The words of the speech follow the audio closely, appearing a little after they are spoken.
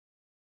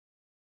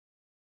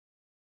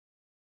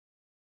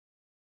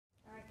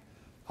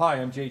Hi,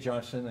 I'm Jay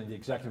Johnston. I'm the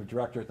Executive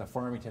Director at the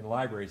Farmington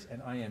Libraries,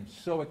 and I am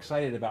so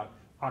excited about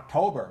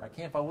October. I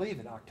can't believe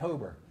it,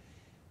 October.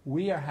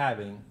 We are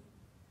having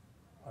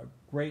a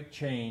great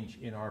change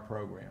in our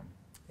program,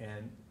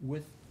 and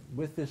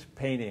with this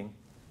painting,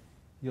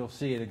 you'll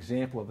see an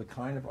example of the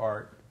kind of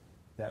art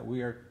that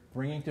we are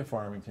bringing to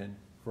Farmington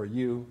for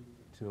you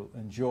to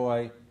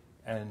enjoy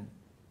and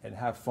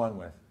have fun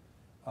with.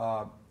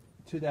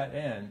 To that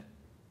end,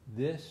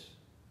 this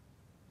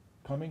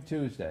coming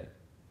Tuesday,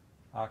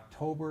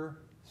 October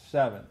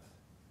 7th,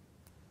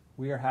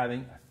 we are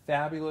having a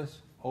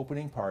fabulous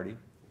opening party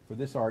for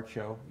this art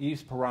show.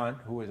 Yves Perrant,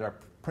 who is our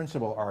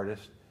principal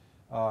artist,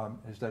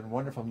 has done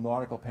wonderful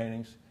nautical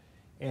paintings,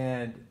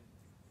 and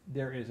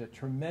there is a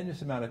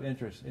tremendous amount of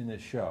interest in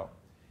this show.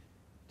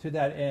 To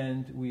that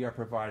end, we are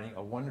providing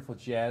a wonderful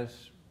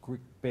jazz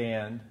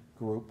band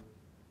group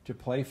to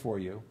play for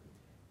you,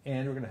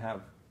 and we're going to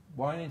have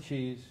wine and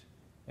cheese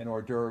and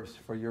hors d'oeuvres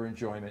for your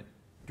enjoyment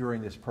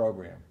during this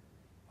program.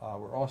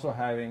 We're also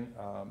having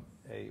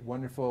a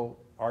wonderful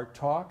art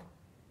talk,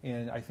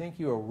 and I think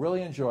you will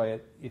really enjoy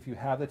it if you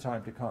have the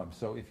time to come.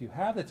 So if you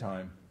have the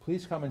time,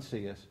 please come and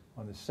see us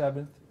on the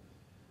 7th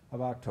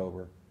of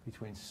October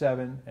between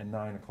 7 and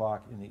 9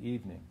 o'clock in the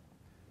evening.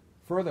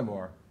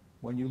 Furthermore,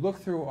 when you look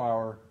through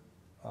our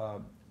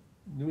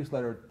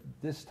newsletter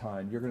this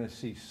time, you're going to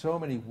see so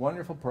many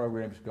wonderful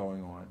programs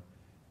going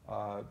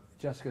on.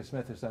 Jessica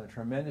Smith has done a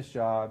tremendous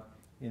job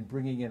in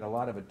bringing in a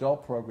lot of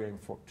adult programming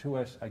to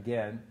us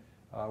again.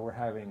 We're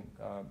having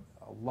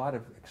a lot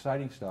of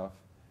exciting stuff.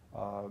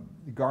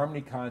 The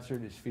Garmony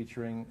concert is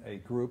featuring a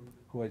group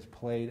who has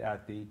played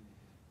at the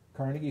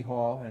Carnegie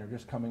Hall and are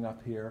just coming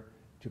up here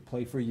to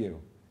play for you.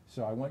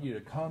 So I want you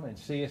to come and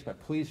see us, but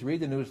please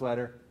read the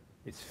newsletter.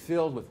 It's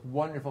filled with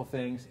wonderful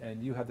things,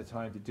 and you have the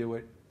time to do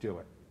it, do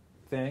it.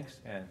 Thanks,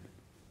 and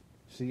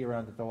see you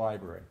around at the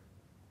library.